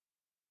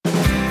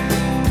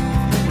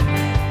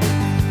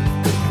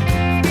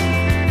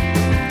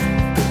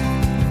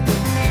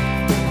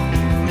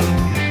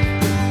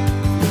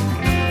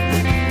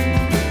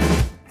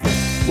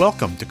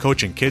Welcome to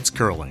Coaching Kids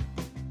Curling,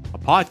 a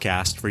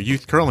podcast for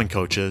youth curling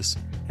coaches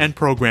and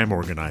program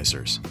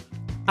organizers.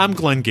 I'm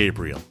Glenn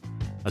Gabriel,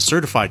 a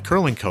certified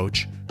curling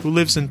coach who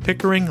lives in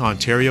Pickering,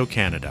 Ontario,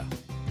 Canada.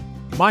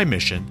 My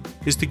mission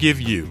is to give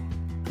you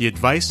the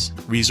advice,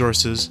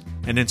 resources,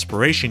 and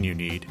inspiration you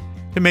need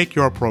to make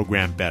your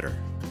program better.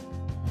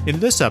 In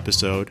this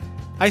episode,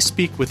 I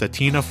speak with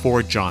Atina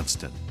Ford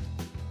Johnston,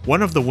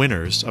 one of the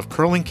winners of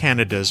Curling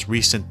Canada's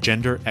recent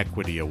Gender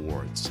Equity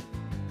Awards.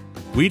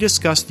 We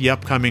discussed the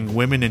upcoming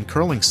Women in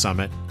Curling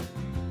Summit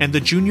and the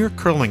Junior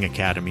Curling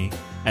Academy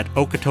at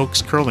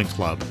Okotoks Curling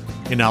Club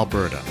in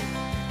Alberta.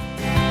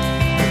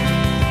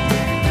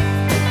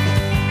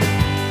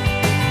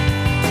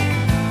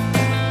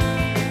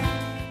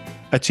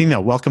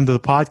 Atina, welcome to the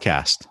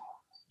podcast.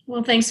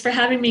 Well, thanks for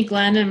having me,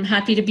 Glenn. I'm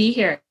happy to be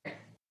here.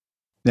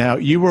 Now,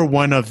 you were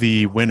one of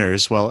the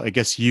winners. Well, I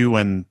guess you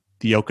and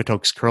the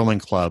Okotoks Curling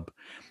Club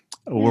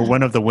were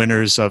one of the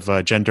winners of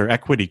a Gender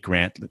Equity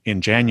Grant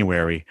in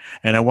January.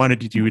 And I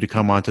wanted you to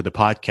come onto the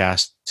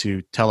podcast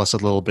to tell us a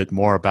little bit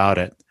more about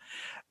it.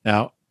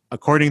 Now,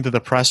 according to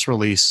the press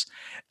release,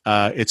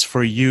 it's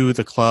for you,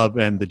 the club,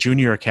 and the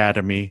Junior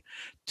Academy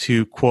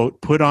to,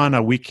 quote, put on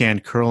a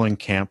weekend curling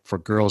camp for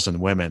girls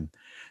and women.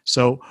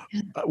 So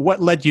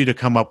what led you to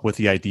come up with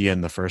the idea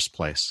in the first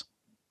place?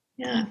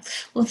 Yeah,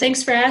 well,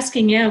 thanks for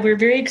asking. Yeah, we're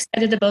very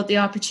excited about the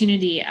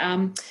opportunity.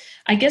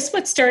 I guess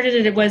what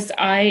started it was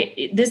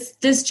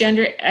this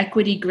Gender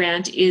Equity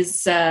Grant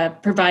is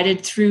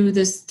provided through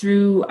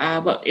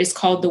what is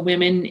called the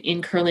Women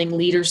in Curling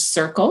Leaders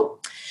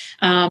Circle,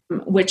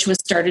 which was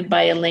started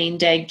by Elaine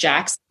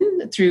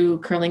Dagg-Jackson through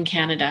Curling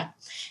Canada.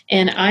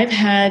 And I've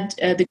had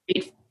the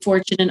great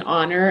fortune and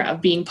honor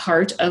of being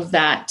part of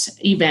that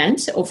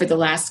event over the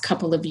last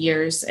couple of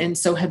years, and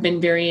so have been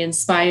very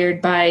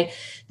inspired by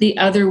the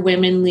other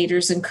women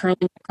leaders in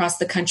curling across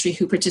the country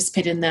who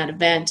participate in that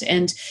event.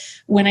 And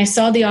when I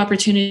saw the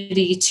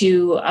opportunity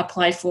to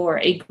apply for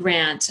a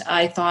grant,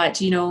 I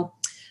thought,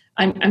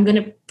 I'm going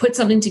to put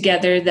something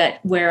together that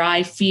where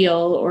I feel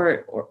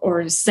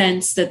or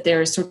sense that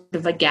there's sort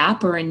of a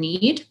gap or a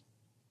need.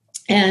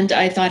 And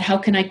I thought, how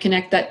can I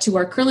connect that to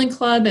our curling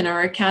club and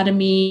our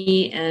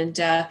academy? And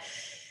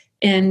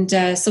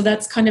so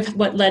that's kind of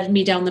what led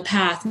me down the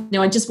path.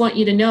 Now, I just want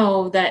you to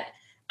know that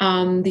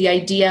the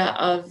idea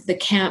of the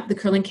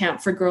curling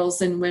camp for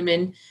girls and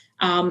women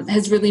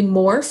has really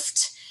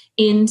morphed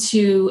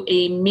into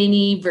a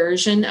mini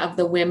version of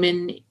the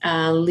Women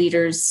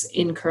Leaders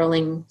in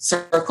Curling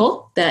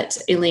Circle that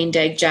Elaine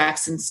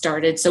Dagg-Jackson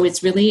started. So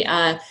it's really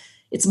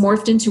it's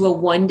morphed into a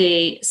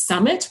one-day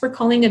summit. We're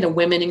calling it a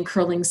Women in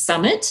Curling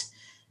Summit.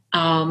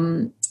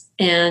 And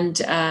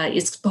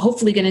it's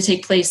hopefully going to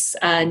take place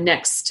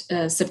next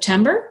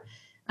September,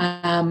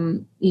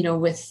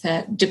 with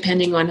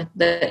depending on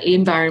the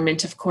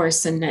environment, of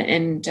course, and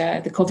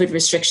the COVID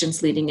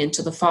restrictions leading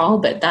into the fall.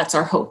 But that's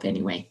our hope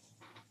anyway.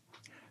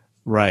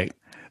 Right.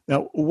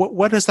 Now,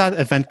 what is that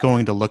event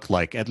going to look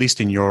like, at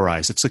least in your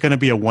eyes? It's going to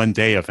be a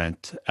one-day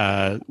event.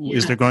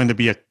 Is there going to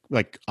be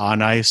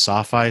on ice,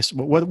 off ice?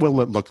 What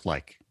will it look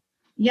like?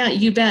 Yeah,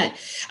 you bet.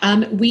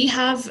 We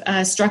have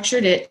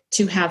structured it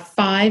to have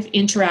 5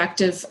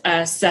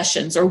 interactive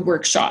sessions or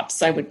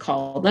workshops, I would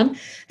call them.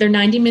 They're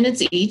 90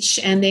 minutes each,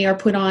 and they are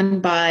put on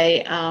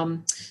by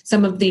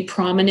some of the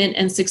prominent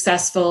and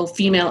successful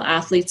female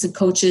athletes and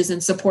coaches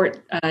and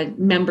support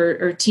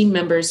team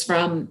members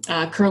from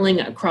curling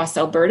across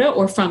Alberta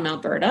or from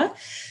Alberta.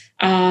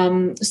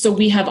 So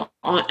we have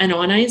an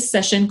on-ice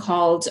session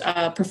called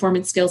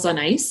Performance Skills on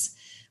Ice.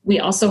 We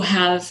also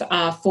have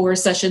 4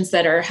 sessions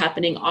that are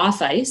happening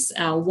off ice.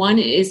 One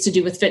is to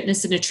do with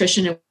fitness and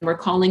nutrition, and we're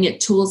calling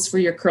it Tools for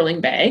Your Curling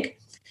Bag.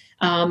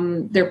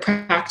 They're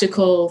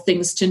practical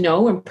things to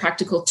know and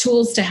practical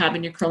tools to have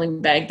in your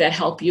curling bag that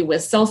help you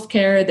with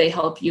self-care. They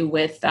help you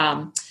with,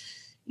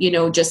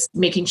 just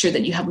making sure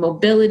that you have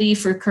mobility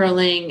for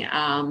curling,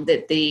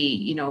 that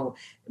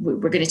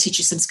we're going to teach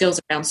you some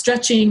skills around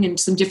stretching and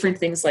some different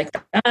things like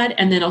that.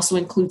 And then also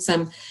include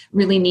some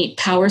really neat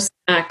power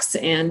snacks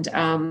and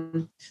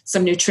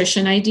some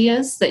nutrition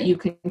ideas that you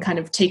can kind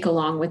of take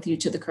along with you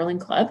to the curling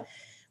club.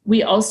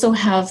 We also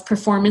have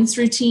performance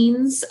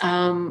routines,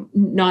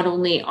 not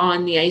only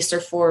on the ice or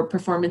for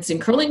performance in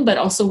curling, but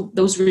also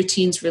those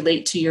routines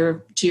relate to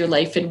your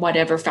life in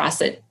whatever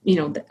facet,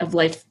 of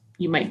life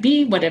you might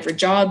be, whatever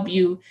job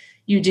you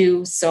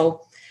do.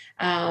 So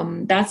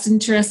that's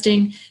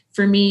interesting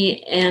for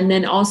me. And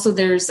then also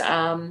there's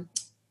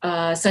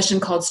a session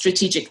called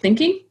Strategic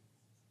Thinking.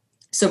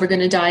 So we're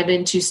going to dive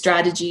into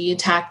strategy and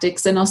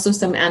tactics and also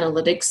some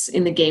analytics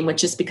in the game,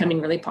 which is becoming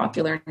really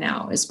popular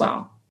now as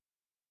well.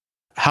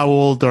 How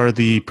old are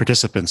the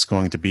participants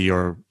going to be,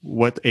 or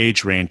what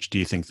age range do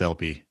you think they'll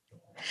be?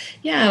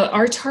 Yeah,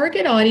 our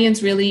target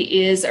audience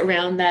really is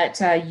around that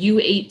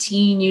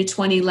U18,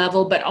 U20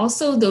 level, but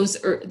also those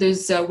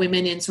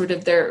women in sort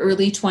of their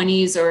early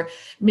 20s or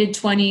mid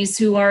 20s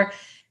who are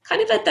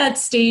kind of at that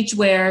stage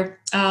where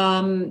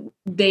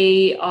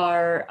they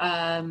are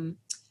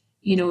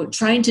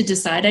trying to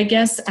decide, I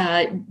guess,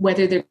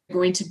 whether they're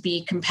going to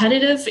be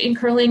competitive in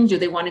curling. Do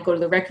they want to go to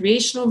the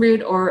recreational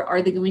route, or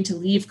are they going to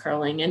leave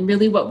curling? And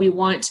really what we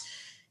want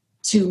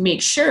to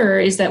make sure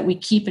is that we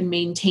keep and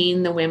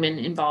maintain the women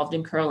involved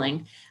in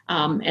curling,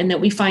 and that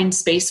we find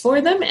space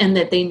for them, and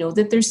that they know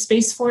that there's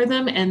space for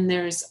them, and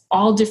there's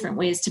all different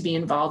ways to be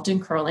involved in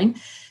curling.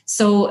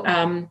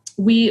 So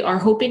we are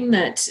hoping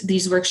that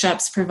these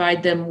workshops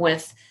provide them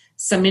with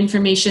some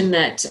information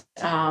that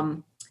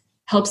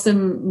helps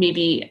them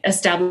maybe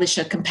establish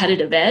a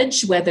competitive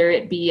edge, whether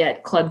it be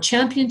at club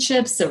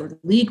championships or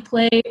league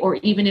play, or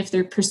even if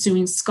they're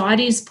pursuing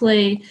Scotties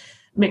play,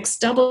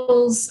 mixed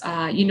doubles,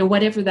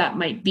 whatever that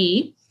might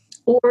be.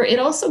 Or it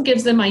also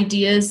gives them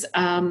ideas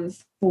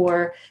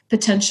for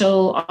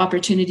potential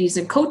opportunities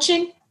in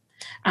coaching,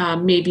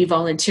 maybe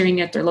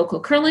volunteering at their local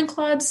curling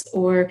clubs,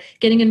 or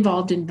getting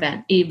involved in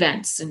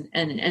events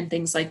and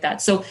things like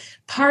that. So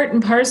part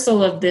and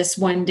parcel of this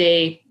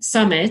one-day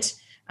summit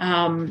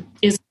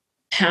is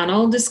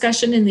panel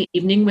discussion in the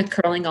evening with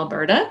Curling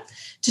Alberta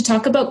to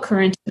talk about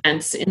current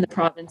events in the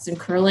province in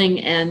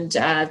curling, and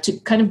to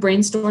kind of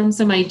brainstorm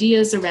some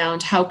ideas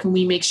around how can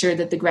we make sure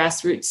that the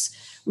grassroots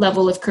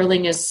level of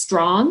curling is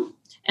strong,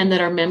 and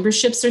that our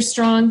memberships are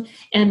strong,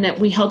 and that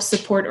we help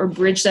support or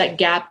bridge that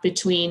gap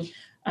between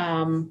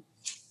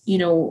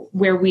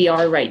where we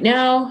are right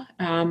now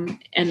and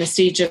the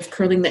stage of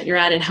curling that you're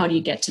at, and how do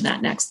you get to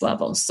that next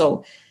level.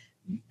 So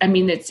I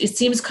mean, it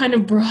seems kind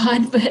of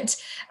broad, but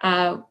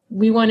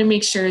we want to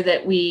make sure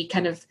that we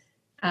kind of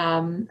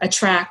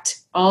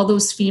attract all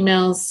those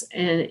females,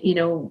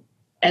 and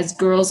as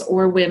girls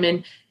or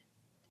women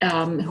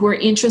who are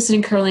interested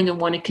in curling and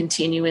want to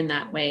continue in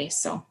that way.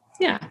 So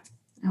yeah,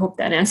 I hope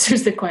that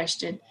answers the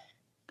question.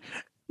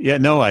 Yeah,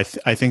 no, I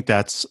think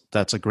that's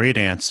a great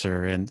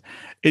answer, and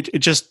it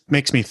just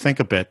makes me think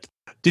a bit.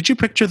 Did you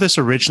picture this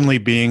originally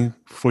being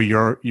for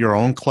your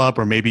own club,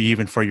 or maybe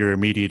even for your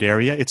immediate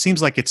area? It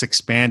seems like it's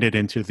expanded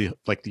into the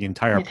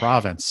entire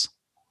province.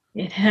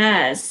 It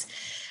has.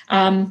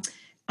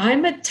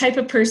 I'm a type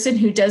of person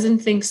who doesn't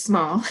think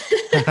small.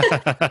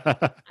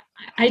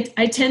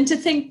 I tend to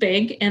think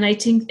big, and I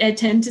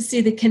tend to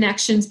see the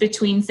connections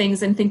between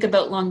things and think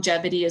about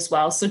longevity as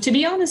well. So to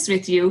be honest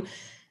with you,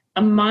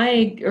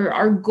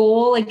 our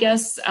goal, I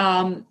guess,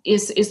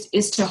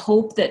 is to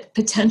hope that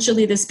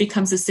potentially this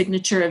becomes a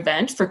signature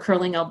event for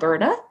Curling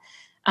Alberta,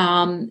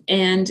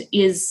 and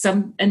is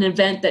an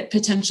event that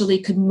potentially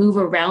could move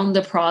around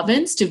the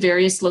province to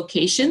various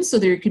locations. So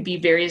there could be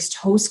various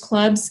host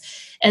clubs,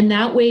 and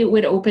that way it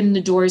would open the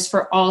doors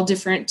for all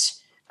different,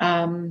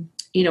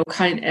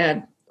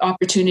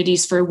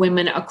 opportunities for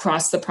women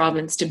across the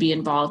province to be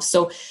involved.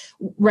 So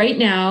right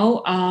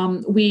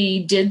now,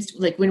 we did,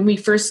 like when we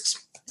first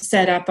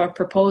set up our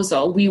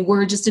proposal, we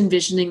were just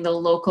envisioning the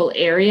local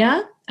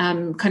area,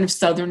 kind of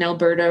southern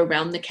Alberta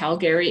around the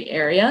Calgary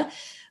area,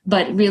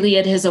 but really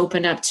it has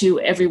opened up to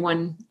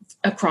everyone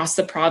across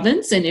the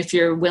province. And if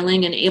you're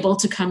willing and able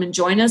to come and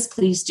join us,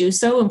 please do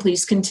so. And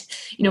please,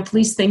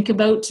 please think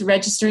about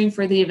registering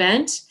for the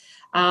event.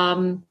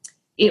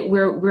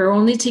 We're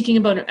only taking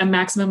about a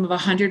maximum of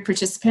 100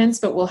 participants,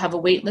 but we'll have a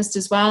wait list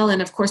as well.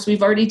 And of course,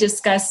 we've already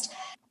discussed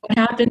what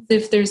happens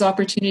if there's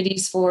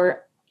opportunities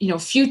for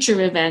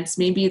future events.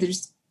 Maybe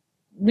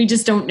we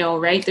just don't know,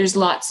 right? There's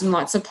lots and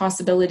lots of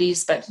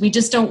possibilities, but we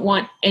just don't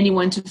want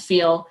anyone to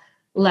feel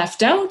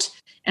left out.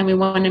 And we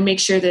want to make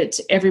sure that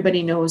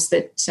everybody knows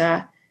that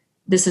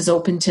this is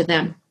open to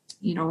them.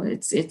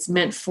 It's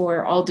meant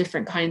for all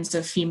different kinds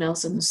of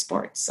females in the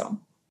sport. So,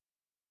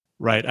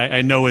 right.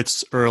 I know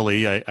it's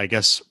early. I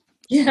guess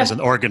as an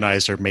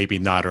organizer, maybe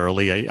not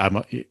early.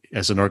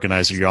 As an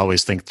organizer, you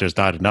always think there's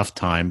not enough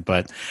time,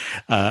 but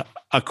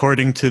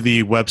according to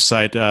the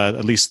website,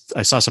 at least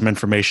I saw some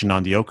information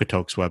on the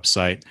Okotoks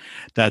website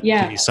that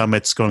the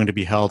summit's going to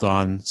be held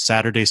on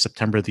Saturday,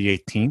 September the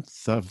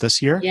 18th of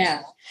this year.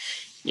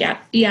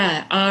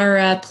 Yeah.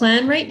 Our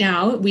plan right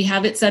now, we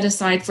have it set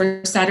aside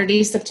for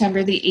Saturday,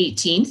 September the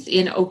 18th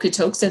in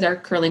Okotoks at our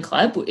curling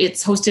club.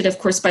 It's hosted, of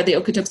course, by the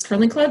Okotoks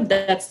Curling Club.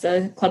 That's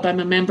the club I'm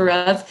a member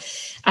of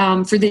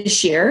for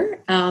this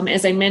year.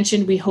 As I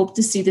mentioned, we hope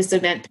to see this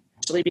event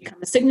potentially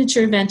become a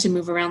signature event and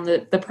move around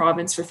the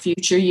province for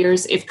future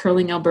years if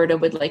Curling Alberta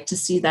would like to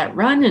see that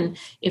run, and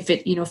if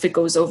it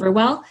goes over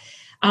well.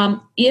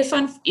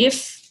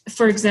 If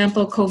for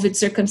example, COVID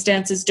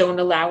circumstances don't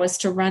allow us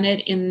to run it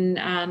in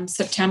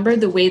September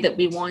the way that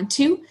we want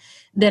to,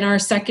 then our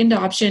second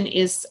option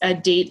is a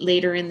date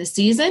later in the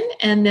season.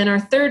 And then our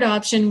third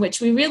option,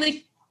 which we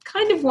really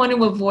kind of want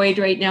to avoid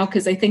right now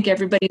because I think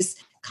everybody's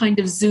kind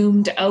of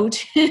zoomed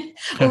out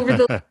over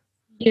the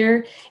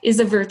year,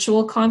 is a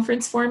virtual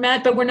conference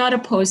format, but we're not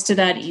opposed to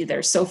that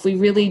either. So if we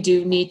really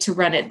do need to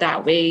run it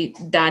that way,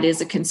 that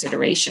is a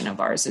consideration of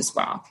ours as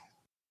well.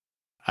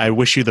 I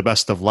wish you the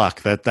best of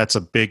luck. That's a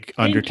big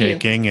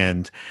undertaking,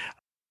 and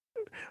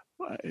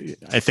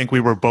I think we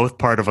were both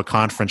part of a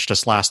conference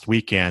just last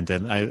weekend,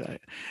 and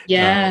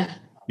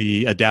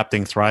the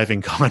Adapting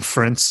Thriving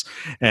conference,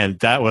 and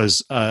that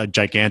was a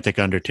gigantic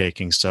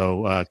undertaking.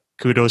 So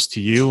kudos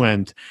to you,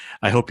 and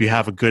I hope you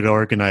have a good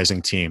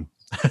organizing team.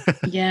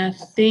 Yeah,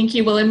 thank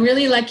you. Well, I'm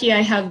really lucky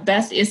I have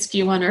Beth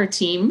Iskew on our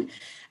team,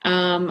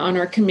 on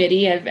our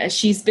committee.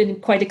 She's been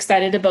quite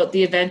excited about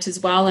the event as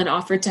well and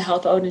offered to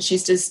help out. And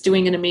she's just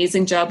doing an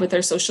amazing job with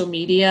our social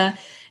media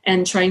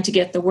and trying to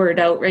get the word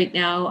out right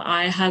now.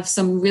 I have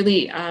some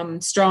really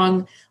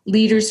strong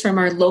leaders from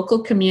our local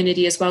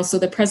community as well. So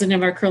the president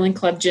of our curling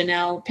club,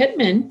 Janelle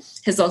Pittman,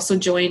 has also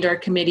joined our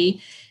committee,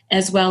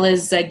 as well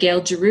as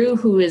Gail Giroux,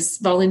 who is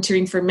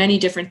volunteering for many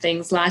different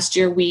things. Last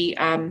year, we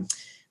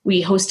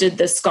hosted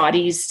the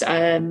Scotties,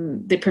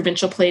 the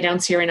provincial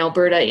playdowns here in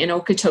Alberta in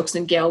Okotoks,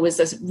 and Gail was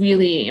a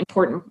really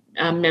important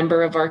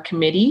member of our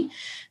committee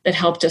that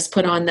helped us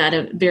put on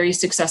that very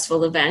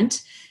successful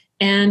event.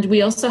 And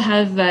we also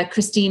have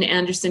Christine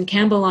Anderson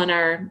Campbell on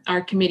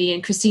our committee,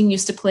 and Christine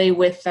used to play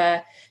with,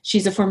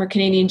 she's a former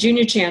Canadian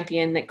junior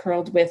champion that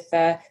curled with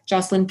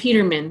Jocelyn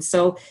Peterman.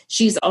 So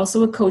she's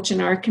also a coach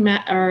in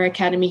our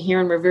academy here,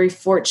 and we're very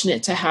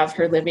fortunate to have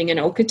her living in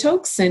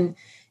Okotoks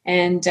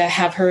and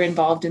have her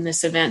involved in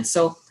this event.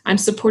 So I'm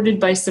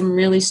supported by some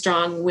really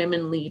strong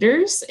women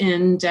leaders,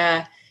 and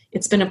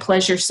it's been a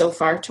pleasure so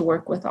far to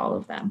work with all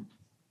of them.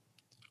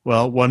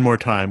 Well, one more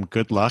time,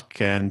 good luck.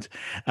 And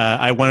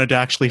I wanted to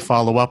actually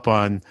follow up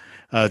on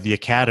the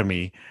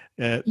academy.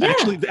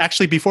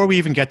 Actually, before we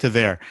even get to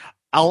there,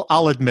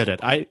 I'll admit it.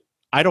 I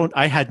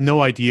had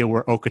no idea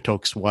where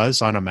Okotoks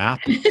was on a map.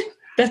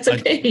 That's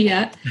okay,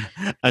 yeah.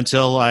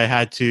 Until I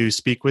had to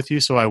speak with you.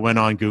 So I went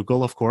on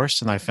Google, of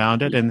course, and I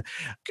found it. And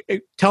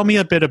tell me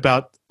a bit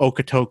about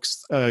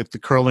Okotoks, the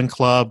curling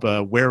club.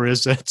 Where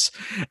is it?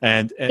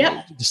 And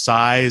the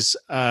size,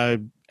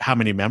 how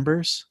many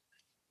members?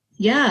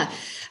 Yeah,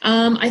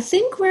 I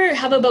think we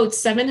have about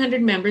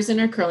 700 members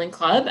in our curling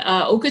club.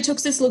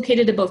 Okotoks is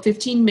located about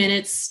 15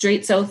 minutes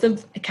straight south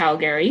of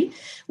Calgary.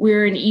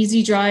 We're an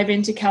easy drive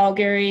into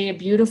Calgary, a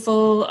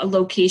beautiful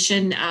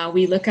location.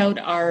 We look out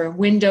our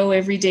window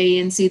every day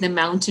and see the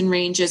mountain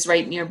ranges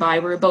right nearby.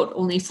 We're about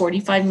only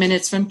 45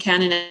 minutes from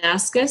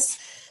Kananaskis.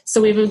 So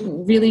we have a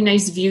really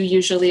nice view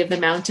usually of the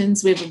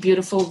mountains. We have a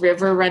beautiful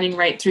river running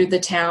right through the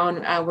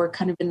town. We're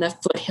kind of in the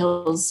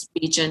foothills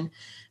region.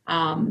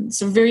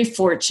 So we're very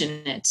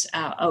fortunate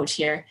out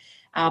here.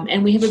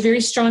 And we have a very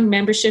strong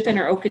membership in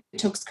our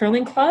Okotoks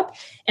Curling Club.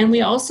 And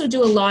we also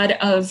do a lot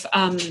of,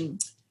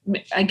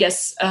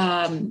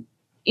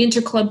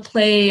 inter-club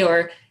play,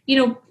 or,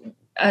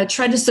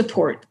 try to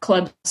support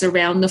clubs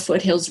around the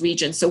foothills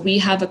region. So we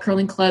have a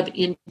curling club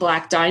in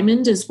Black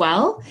Diamond as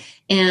well,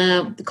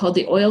 and called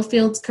the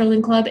Oilfields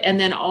Curling Club. And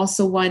then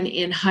also one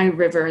in High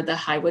River, the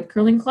Highwood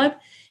Curling Club,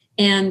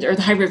 or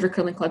the High River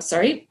Curling Club,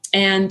 sorry.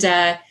 And,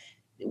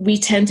 we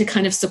tend to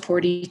kind of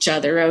support each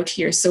other out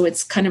here. So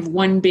it's kind of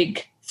one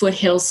big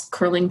foothills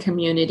curling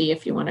community,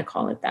 if you want to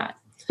call it that.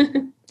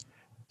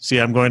 See,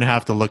 I'm going to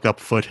have to look up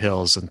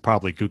foothills and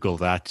probably Google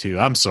that too.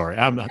 I'm sorry.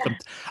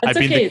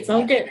 It's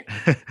all good.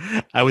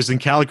 I was in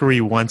Calgary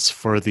once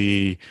for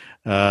the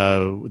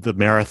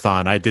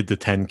marathon. I did the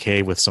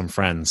 10K with some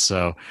friends.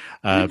 So,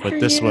 but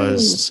this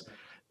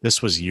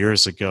was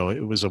years ago.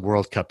 It was a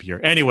World Cup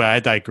year. Anyway, I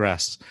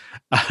digress.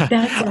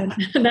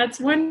 That's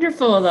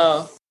wonderful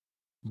though.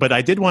 But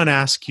I did want to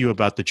ask you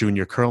about the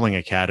Junior Curling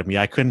Academy.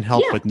 I couldn't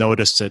help but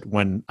notice it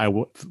when I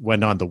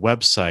went on the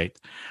website.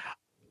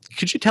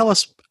 Could you tell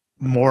us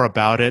more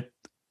about it?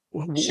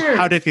 Sure.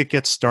 How did it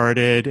get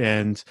started,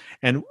 and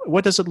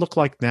what does it look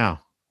like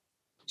now?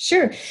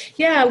 Sure.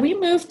 Yeah, we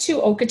moved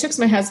to Okotoks.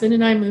 My husband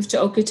and I moved to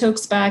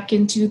Okotoks back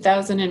in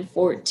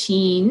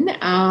 2014.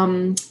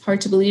 Hard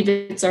to believe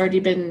it's already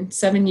been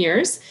 7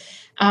 years.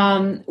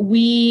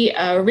 We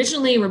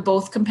originally were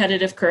both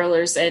competitive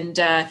curlers, and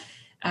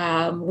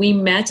we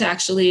met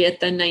actually at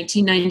the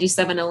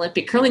 1997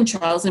 Olympic curling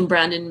trials in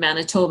Brandon,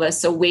 Manitoba.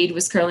 So Wade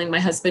was curling, my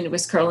husband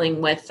was curling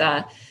with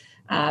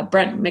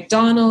Brent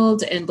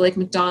McDonald and Blake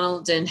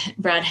McDonald and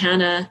Brad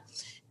Hanna.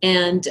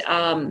 And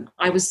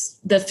I was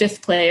the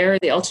fifth player,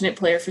 the alternate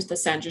player for the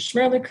Sandra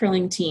Schmerler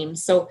curling team.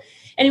 So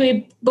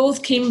anyway,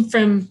 both came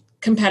from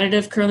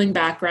competitive curling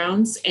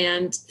backgrounds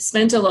and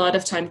spent a lot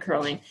of time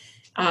curling.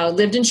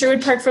 Lived in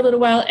Sherwood Park for a little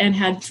while and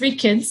had 3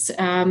 kids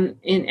and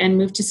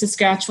moved to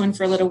Saskatchewan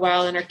for a little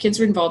while. And our kids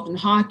were involved in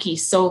hockey.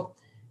 So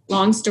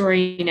long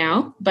story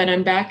now, but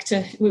I'm back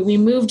to, we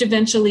moved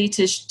eventually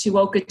to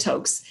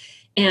Okotoks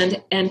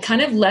and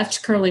kind of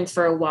left curling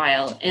for a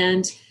while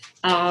and,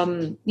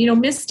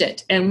 missed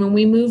it. And when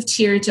we moved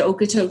here to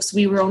Okotoks,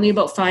 we were only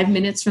about 5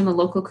 minutes from the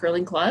local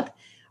curling club.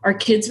 Our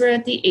kids were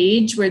at the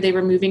age where they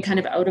were moving kind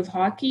of out of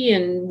hockey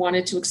and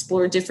wanted to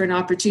explore different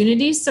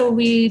opportunities. So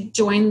we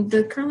joined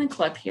the curling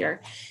club here.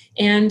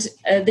 And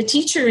the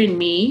teacher in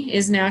me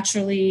is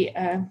naturally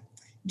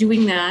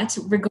doing that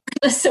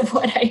regardless of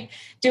what I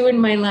do in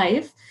my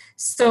life.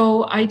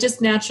 So I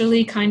just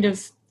naturally kind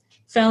of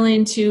fell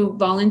into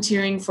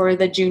volunteering for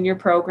the junior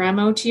program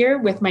out here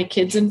with my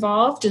kids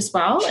involved as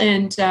well.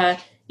 And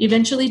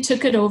eventually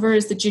took it over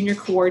as the junior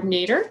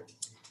coordinator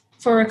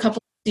for a couple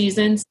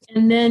seasons,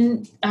 and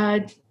then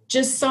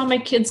just saw my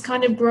kids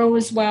kind of grow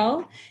as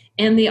well.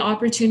 and the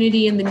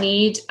opportunity and the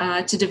need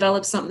to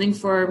develop something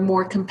for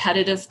more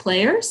competitive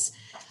players.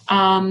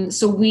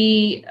 So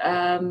we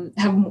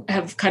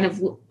have kind of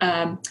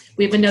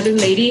we have another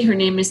lady. Her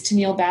name is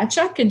Tennille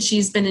Batchuk, and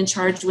she's been in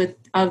charge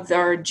of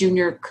our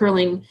junior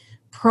curling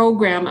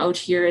program out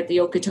here at the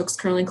Okotoks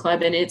Curling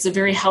Club, and it's a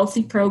very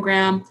healthy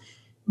program.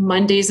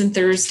 Mondays and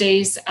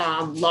Thursdays,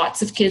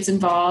 lots of kids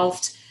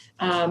involved.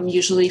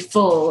 Usually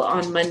full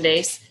on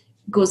Mondays.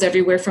 Goes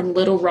everywhere from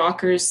little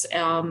rockers,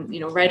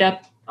 right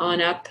up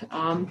on up,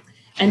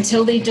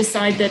 until they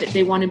decide that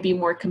they want to be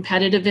more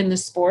competitive in the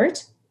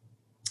sport.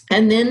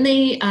 And then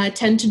they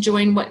tend to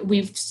join what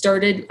we've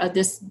started,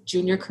 this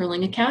Junior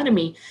Curling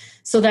Academy.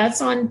 So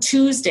that's on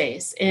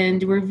Tuesdays.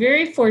 And we're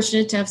very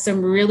fortunate to have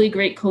some really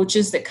great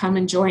coaches that come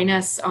and join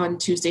us on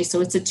Tuesday.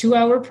 So it's a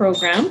 2-hour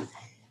program.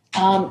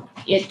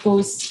 It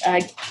goes,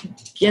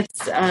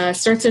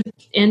 starts at the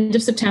end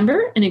of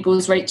September and it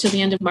goes right to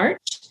the end of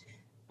March.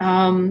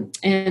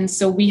 And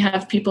so we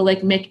have people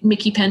like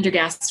Mickey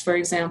Pendergast, for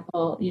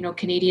example,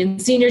 Canadian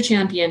senior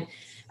champion,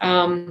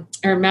 or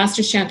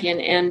Masters champion.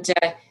 And,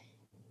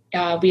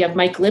 we have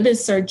Mike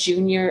Libis, our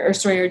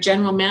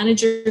general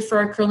manager for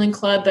our curling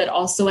club, but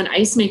also an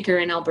ice maker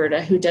in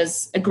Alberta who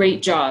does a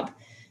great job.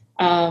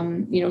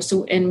 And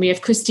we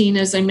have Christine,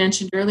 as I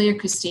mentioned earlier,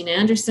 Christine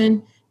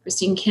Anderson,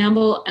 Christine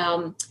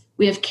Campbell.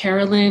 We have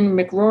Carolyn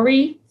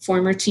McRory,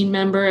 former team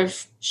member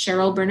of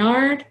Cheryl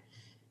Bernard.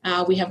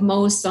 We have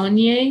Mo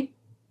Saunier,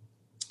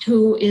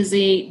 who is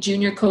a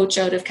junior coach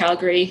out of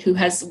Calgary, who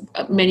has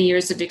many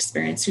years of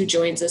experience, who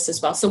joins us as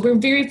well. So we're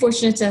very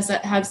fortunate to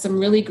have some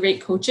really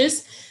great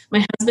coaches.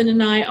 My husband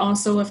and I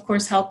also, of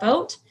course, help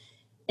out.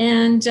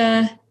 And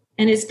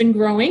it's been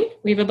growing.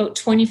 We have about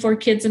 24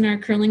 kids in our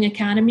curling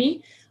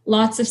academy.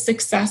 Lots of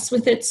success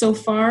with it so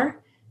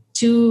far.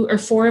 2 or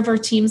 4 of our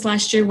teams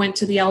last year went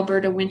to the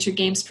Alberta Winter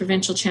Games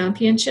Provincial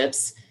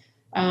Championships.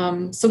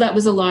 So that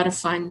was a lot of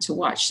fun to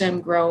watch them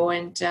grow.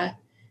 And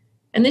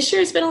this year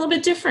has been a little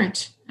bit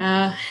different.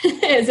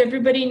 As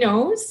everybody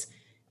knows,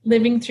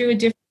 living through a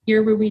different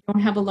year where we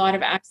don't have a lot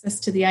of access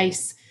to the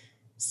ice.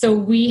 So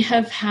we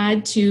have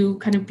had to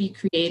kind of be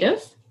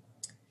creative.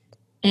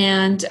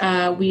 And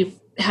we've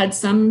had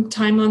some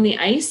time on the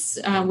ice,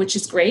 which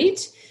is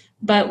great.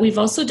 But we've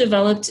also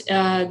developed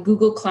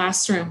Google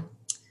Classroom.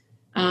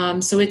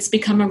 So it's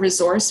become a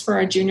resource for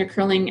our junior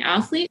curling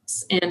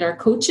athletes and our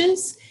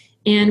coaches.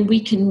 And we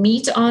can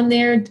meet on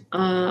there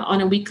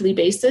on a weekly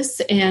basis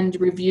and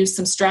review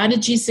some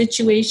strategy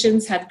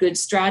situations, have good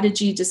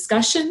strategy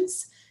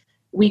discussions.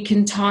 We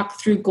can talk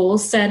through goal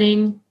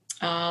setting.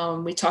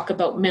 We talk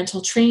about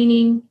mental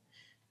training.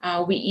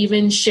 We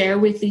even share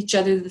with each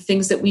other the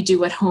things that we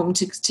do at home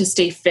to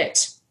stay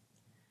fit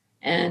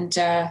and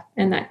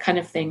that kind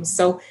of thing.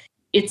 So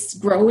it's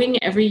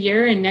growing every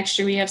year. And next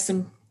year we have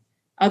some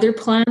other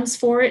plans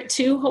for it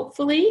too,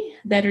 hopefully,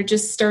 that are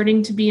just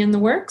starting to be in the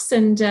works.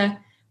 And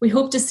we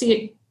hope to see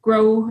it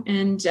grow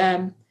and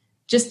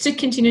just to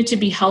continue to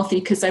be healthy,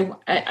 because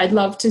I'd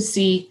love to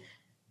see,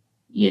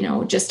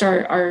 just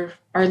our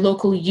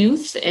local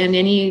youth and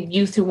any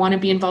youth who want to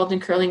be involved in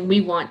curling. We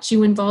want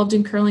you involved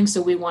in curling,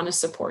 so we want to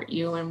support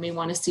you and we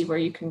want to see where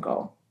you can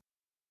go.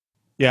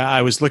 Yeah,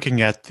 I was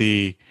looking at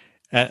the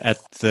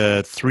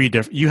 3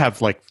 different. You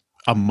have like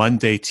a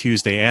Monday,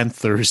 Tuesday, and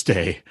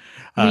Thursday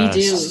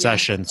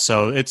session,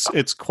 so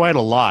it's quite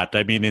a lot.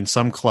 I mean, in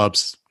some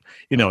clubs,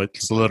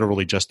 it's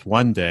literally just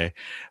one day.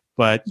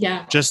 But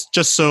yeah, just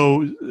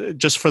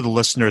for the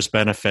listeners'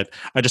 benefit,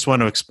 I just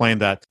want to explain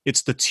that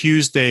it's the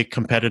Tuesday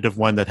competitive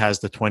one that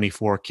has the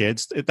 24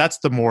 kids. That's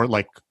the more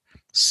like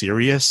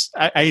serious.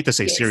 I hate to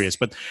say serious,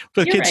 but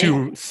for the kids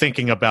who are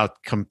thinking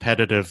about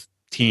competitive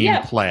team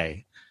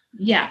play.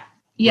 Yeah.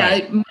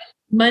 Right.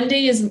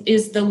 Monday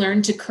is the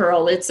Learn to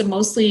Curl. It's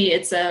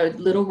a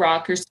little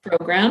rockers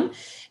program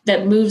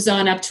that moves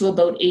on up to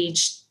about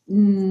age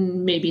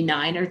maybe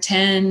 9 or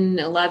 10,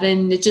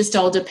 11. It just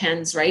all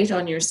depends, right,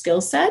 on your skill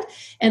set.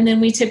 And then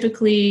we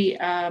typically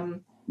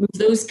move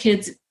those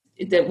kids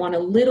that want a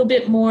little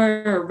bit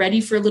more or ready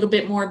for a little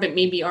bit more, but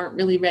maybe aren't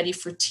really ready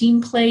for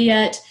team play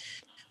yet.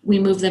 We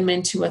move them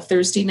into a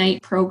Thursday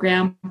night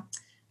program.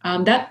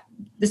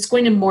 That's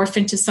going to morph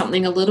into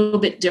something a little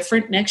bit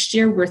different next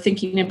year. We're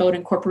thinking about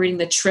incorporating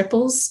the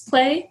triples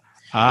play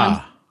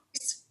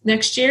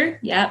next year.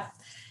 Yeah.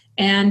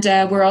 And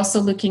we're also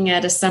looking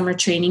at a summer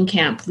training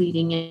camp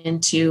leading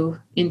into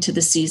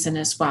the season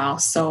as well.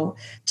 So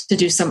to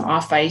do some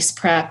off-ice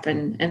prep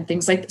and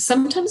things like that.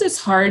 Sometimes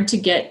it's hard to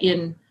get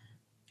in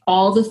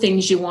all the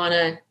things you want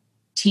to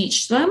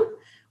teach them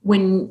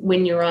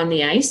when you're on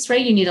the ice,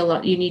 right? You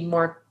need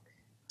more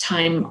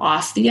time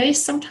off the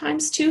ice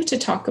sometimes too to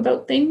talk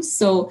about things.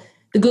 So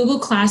the Google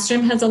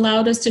Classroom has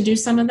allowed us to do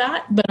some of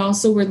that, but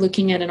also we're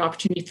looking at an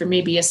opportunity for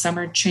maybe a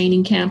summer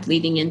training camp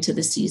leading into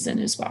the season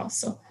as well.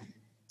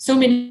 So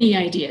many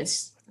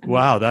ideas.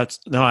 Wow,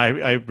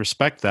 I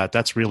respect that.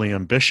 That's really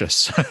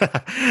ambitious.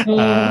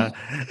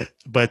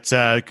 But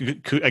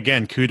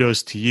again,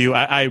 kudos to you.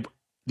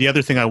 The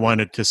other thing I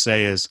wanted to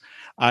say is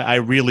I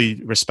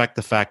really respect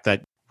the fact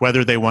that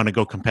whether they want to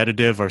go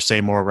competitive or say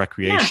more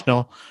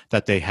recreational,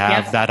 that they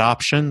have that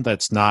option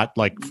that's not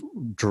like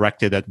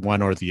directed at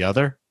one or the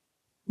other?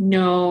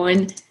 No,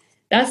 and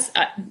that's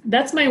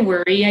my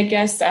worry, I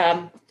guess.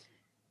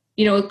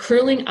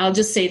 Curling, I'll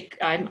just say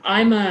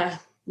I'm a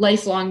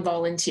lifelong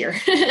volunteer.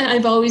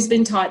 I've always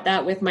been taught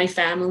that with my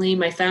family.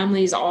 My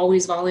family's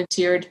always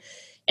volunteered.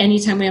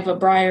 Anytime we have a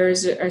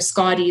Briars or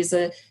Scotties,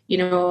 a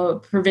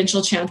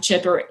provincial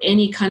championship or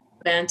any kind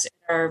of event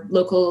in our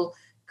local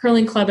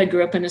curling club. I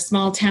grew up in a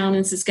small town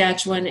in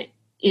Saskatchewan.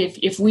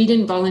 If we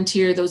didn't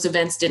volunteer, those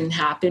events didn't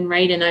happen,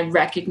 right? And I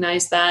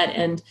recognize that.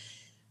 And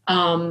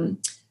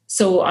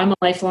so I'm a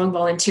lifelong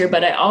volunteer,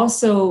 but I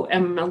also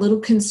am a little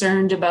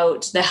concerned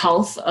about the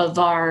health of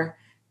our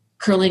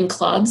curling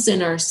clubs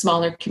in our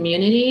smaller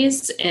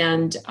communities.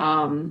 And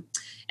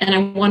I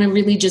want to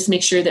really just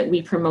make sure that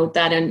we promote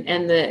that,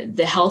 and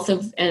the health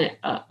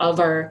of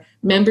our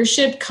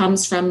membership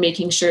comes from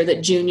making sure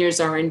that juniors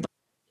are involved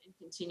and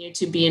continue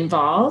to be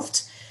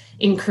involved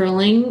in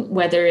curling,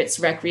 whether it's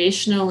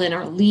recreational in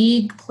our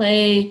league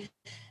play,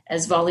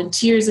 as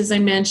volunteers, as I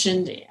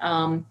mentioned,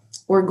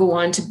 or go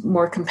on to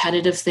more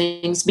competitive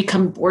things,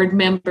 become board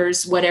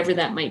members, whatever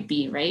that might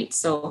be, right?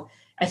 So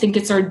I think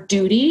it's our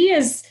duty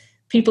as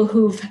people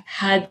who've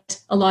had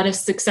a lot of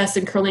success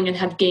in curling and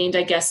have gained,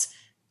 I guess,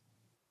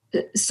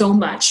 so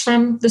much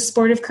from the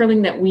sport of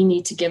curling that we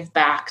need to give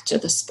back to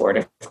the sport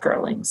of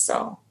curling.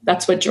 So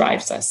that's what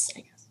drives us, I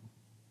guess.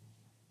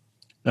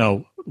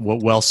 Oh,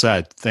 well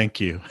said. Thank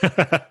you.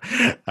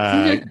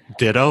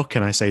 Ditto.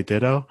 Can I say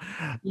ditto?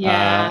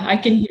 Yeah, I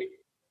can hear.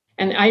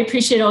 And I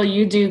appreciate all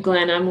you do,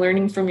 Glenn. I'm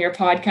learning from your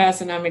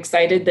podcast, and I'm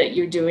excited that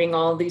you're doing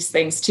all these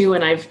things too.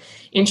 And I've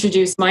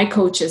introduced my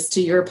coaches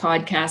to your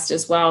podcast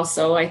as well.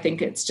 So I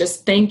think it's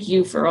just thank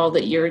you for all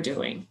that you're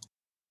doing.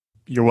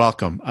 You're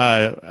welcome.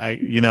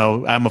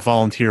 I'm a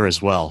volunteer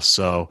as well.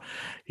 So,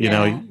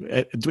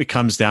 it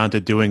comes down to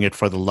doing it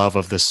for the love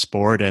of the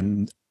sport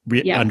and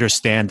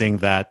understanding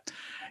that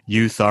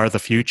youth are the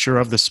future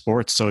of the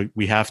sport. So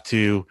we have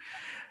to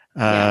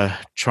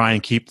try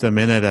and keep them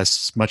in it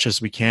as much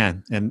as we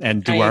can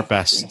and do our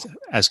best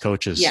as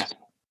coaches. Yeah.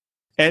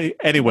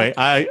 Anyway,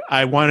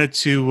 I wanted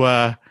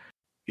to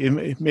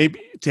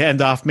maybe to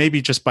end off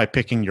maybe just by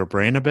picking your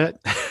brain a bit.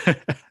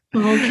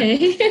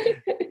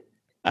 Okay.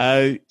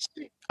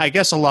 I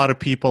guess a lot of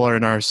people are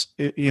in our,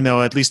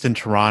 at least in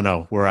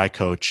Toronto where I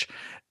coach,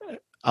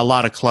 a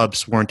lot of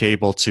clubs weren't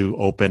able to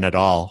open at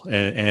all,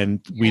 and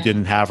we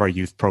didn't have our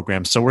youth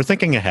program. So we're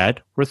thinking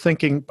ahead. We're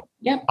thinking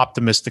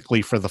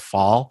optimistically for the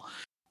fall.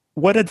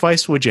 What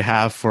advice would you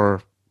have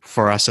for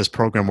us as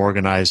program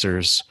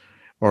organizers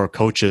or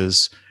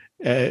coaches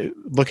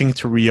looking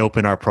to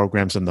reopen our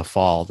programs in the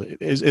fall?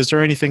 Is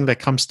there anything that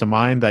comes to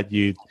mind that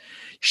you'd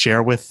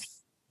share with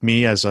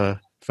me as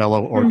a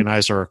fellow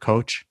organizer or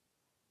coach?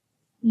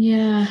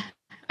 Yeah,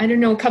 I don't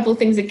know. A couple of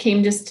things that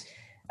came just...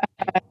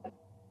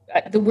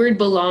 the word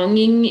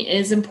belonging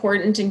is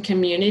important and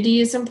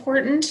community is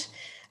important.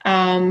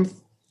 That's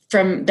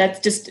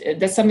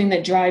something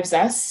that drives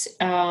us.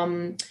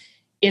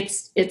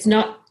 It's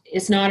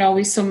not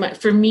always so much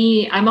for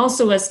me. I'm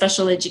also a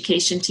special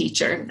education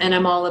teacher, and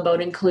I'm all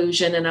about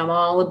inclusion, and I'm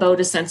all about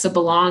a sense of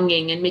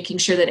belonging and making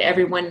sure that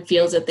everyone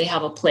feels that they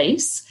have a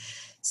place.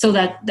 So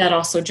that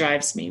also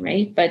drives me,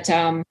 right? But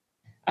so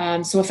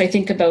if I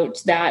think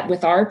about that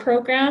with our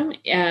program,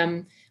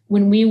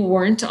 when we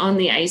weren't on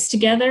the ice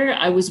together,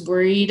 I was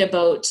worried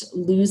about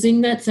losing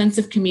that sense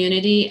of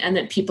community and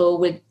that people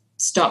would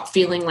stop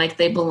feeling like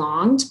they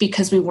belonged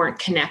because we weren't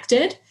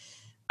connected.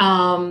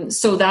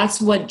 So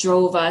that's what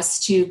drove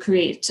us to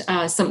create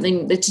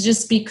something to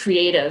just be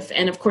creative.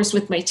 And of course,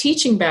 with my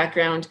teaching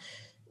background,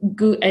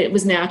 it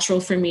was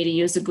natural for me to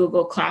use a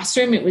Google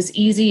Classroom. It was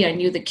easy. I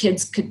knew the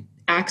kids could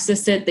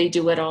access it. They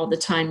do it all the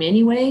time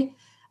anyway.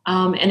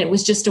 And it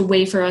was just a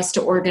way for us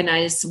to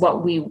organize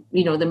what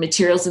the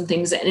materials and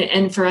things,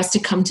 and for us to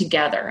come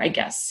together, I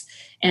guess.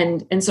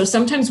 And so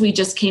sometimes we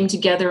just came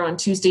together on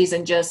Tuesdays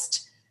and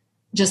just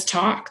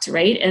talked,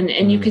 right?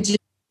 And you could just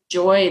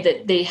enjoy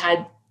that they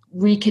had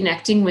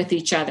reconnecting with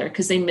each other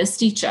because they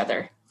missed each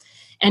other.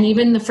 And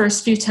even the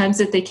first few times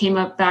that they came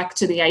up back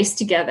to the ice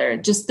together,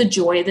 just the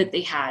joy that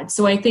they had.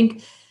 So I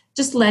think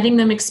just letting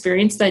them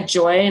experience that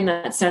joy and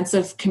that sense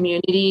of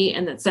community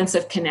and that sense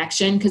of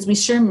connection, because we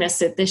sure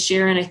miss it this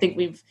year. And I think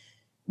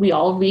we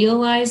all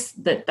realize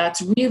that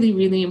that's really,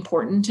 really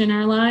important in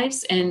our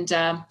lives. And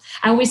I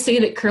always say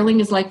that curling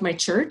is like my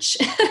church.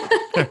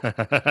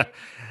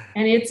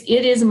 And it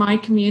is my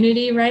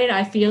community, right?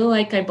 I feel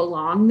like I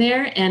belong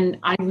there, and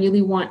I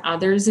really want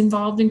others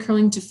involved in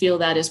curling to feel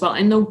that as well.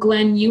 And though,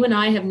 Glenn, you and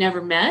I have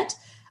never met,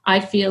 I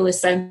feel a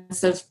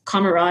sense of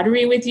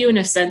camaraderie with you and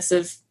a sense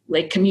of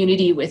like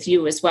community with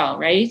you as well,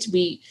 right?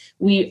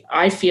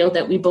 I feel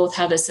that we both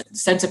have a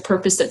sense of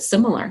purpose that's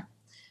similar.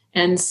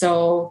 And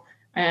so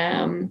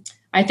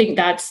I think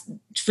that's,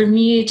 for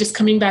me, just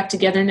coming back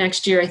together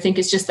next year, I think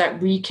it's just that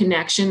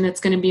reconnection that's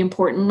going to be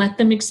important. Let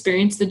them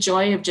experience the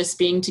joy of just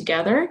being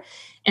together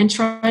and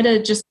try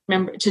to just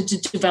remember to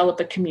develop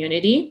a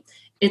community.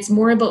 it's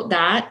more about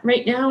that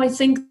right now, I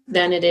think,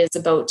 than it is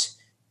about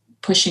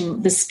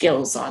pushing the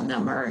skills on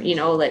them, or,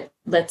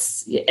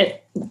 that's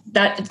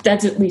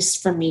at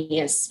least for me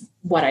is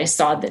what I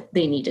saw that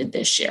they needed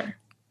this year.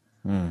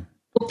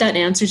 Hope that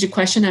answers your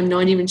question. I'm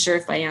not even sure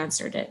if I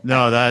answered it.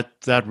 No,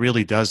 that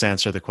really does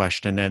answer the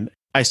question. And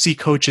I see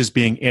coaches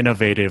being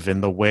innovative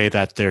in the way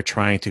that they're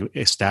trying to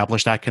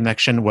establish that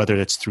connection, whether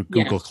it's through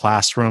Google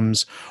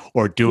Classrooms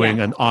or doing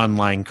an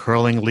online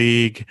curling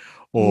league,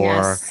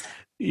 or,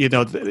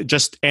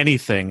 just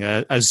anything,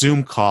 a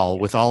Zoom call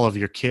with all of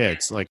your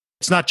kids. Like,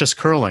 it's not just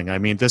curling. I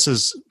mean, this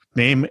is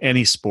name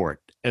any sport.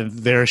 And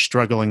they're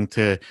struggling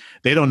they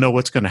don't know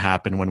what's going to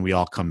happen when we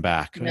all come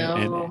back. No.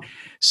 And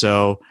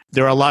so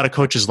there are a lot of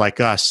coaches like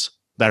us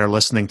that are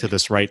listening to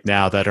this right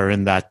now that are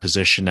in that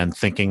position and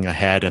thinking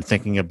ahead and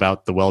thinking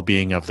about the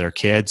well-being of their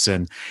kids.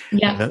 And,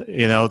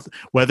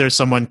 whether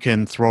someone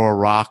can throw a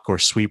rock or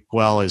sweep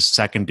well is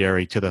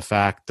secondary to the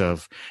fact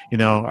of,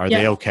 are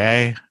they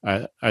okay?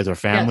 Are their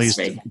families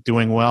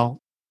doing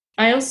well?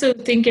 I also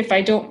think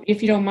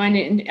if you don't mind,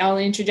 and I'll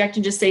interject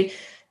and just say,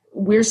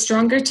 we're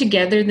stronger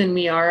together than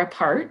we are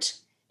apart.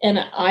 And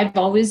I've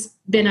always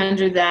been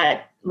under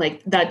that,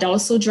 like, that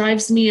also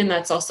drives me. And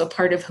that's also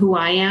part of who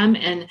I am.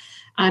 And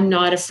I'm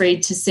not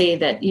afraid to say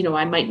that,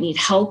 I might need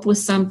help with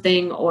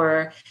something,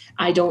 or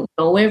I don't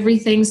know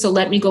everything. So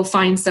let me go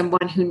find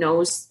someone who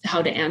knows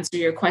how to answer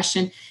your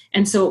question.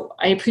 And so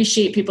I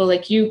appreciate people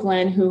like you,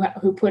 Glenn, who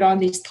put on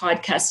these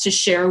podcasts to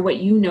share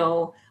what you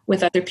know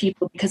with other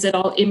people, because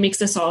it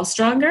makes us all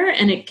stronger,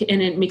 and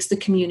it makes the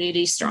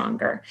community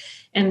stronger.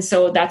 And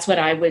so that's what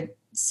I would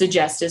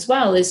suggest as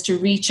well, is to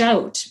reach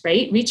out,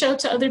 right? Reach out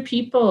to other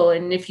people.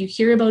 And if you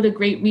hear about a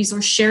great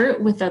resource, share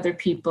it with other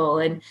people,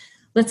 and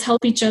let's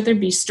help each other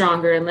be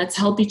stronger, and let's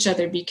help each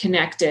other be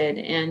connected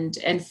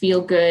and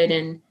feel good,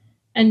 and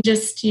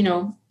just,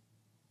 do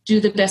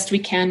the best we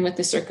can with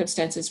the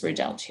circumstances we're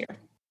dealt here.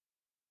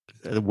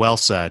 Well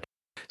said.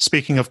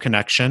 Speaking of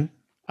connection,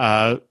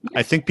 I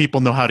think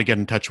people know how to get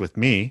in touch with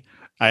me.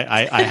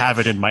 I have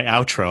it in my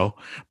outro,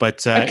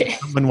 but if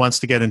someone wants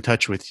to get in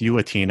touch with you,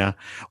 Atina,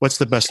 what's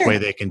the best way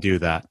they can do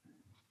that?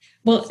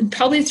 Well,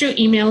 probably through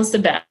email is the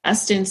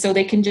best. And so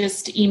they can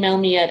just email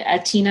me at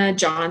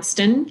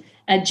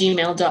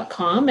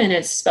atinajohnston@gmail.com, and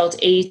it's spelled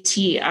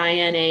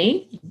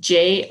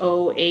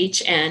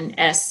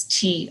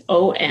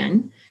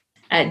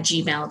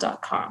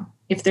ATINAJOHNSTON@gmail.com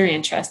if they're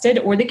interested,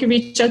 or they can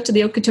reach out to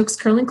the Okotoks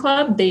Curling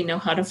Club. They know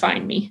how to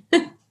find me.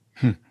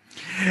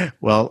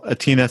 Well,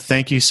 Atina,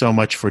 thank you so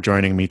much for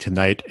joining me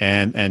tonight,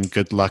 and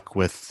good luck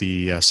with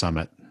the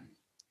summit.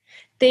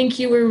 Thank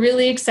you. We're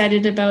really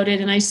excited about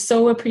it, and I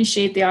so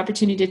appreciate the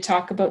opportunity to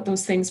talk about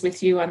those things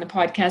with you on the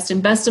podcast.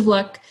 And best of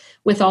luck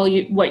with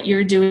what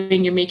you're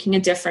doing. You're making a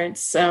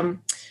difference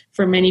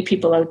for many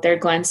people out there,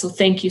 Glenn. So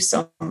thank you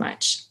so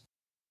much.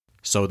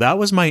 So that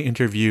was my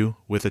interview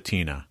with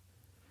Atina.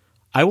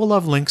 I will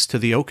have links to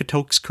the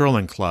Okotoks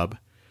Curling Club,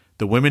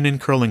 the Women in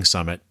Curling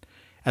Summit,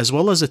 as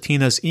well as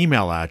Atina's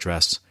email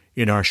address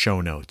in our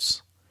show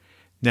notes.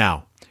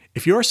 Now,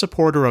 if you're a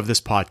supporter of this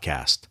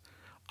podcast,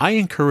 I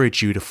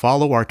encourage you to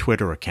follow our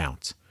Twitter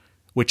account,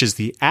 which is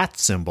the @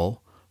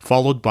 symbol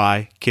followed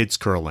by Kids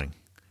Curling.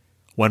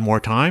 One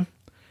more time,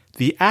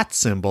 the @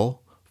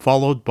 symbol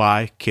followed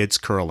by Kids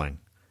Curling.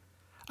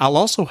 I'll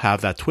also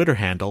have that Twitter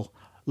handle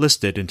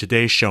listed in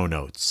today's show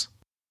notes.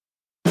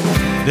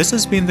 This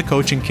has been the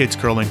Coaching Kids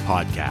Curling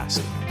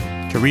podcast.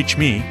 To reach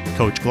me,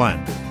 Coach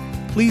Glenn,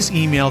 please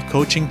email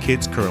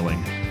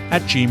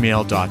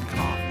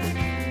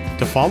coachingkidscurling@gmail.com.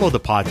 To follow the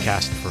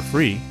podcast for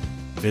free,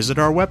 visit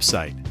our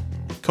website,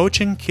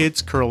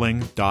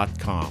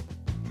 coachingkidscurling.com.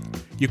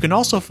 You can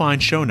also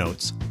find show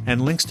notes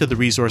and links to the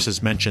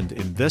resources mentioned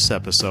in this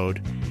episode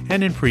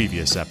and in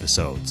previous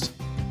episodes.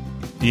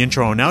 The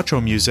intro and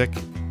outro music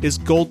is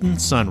Golden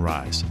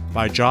Sunrise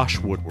by Josh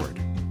Woodward.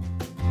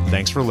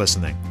 Thanks for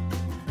listening.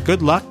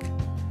 Good luck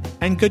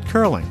and good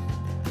curling.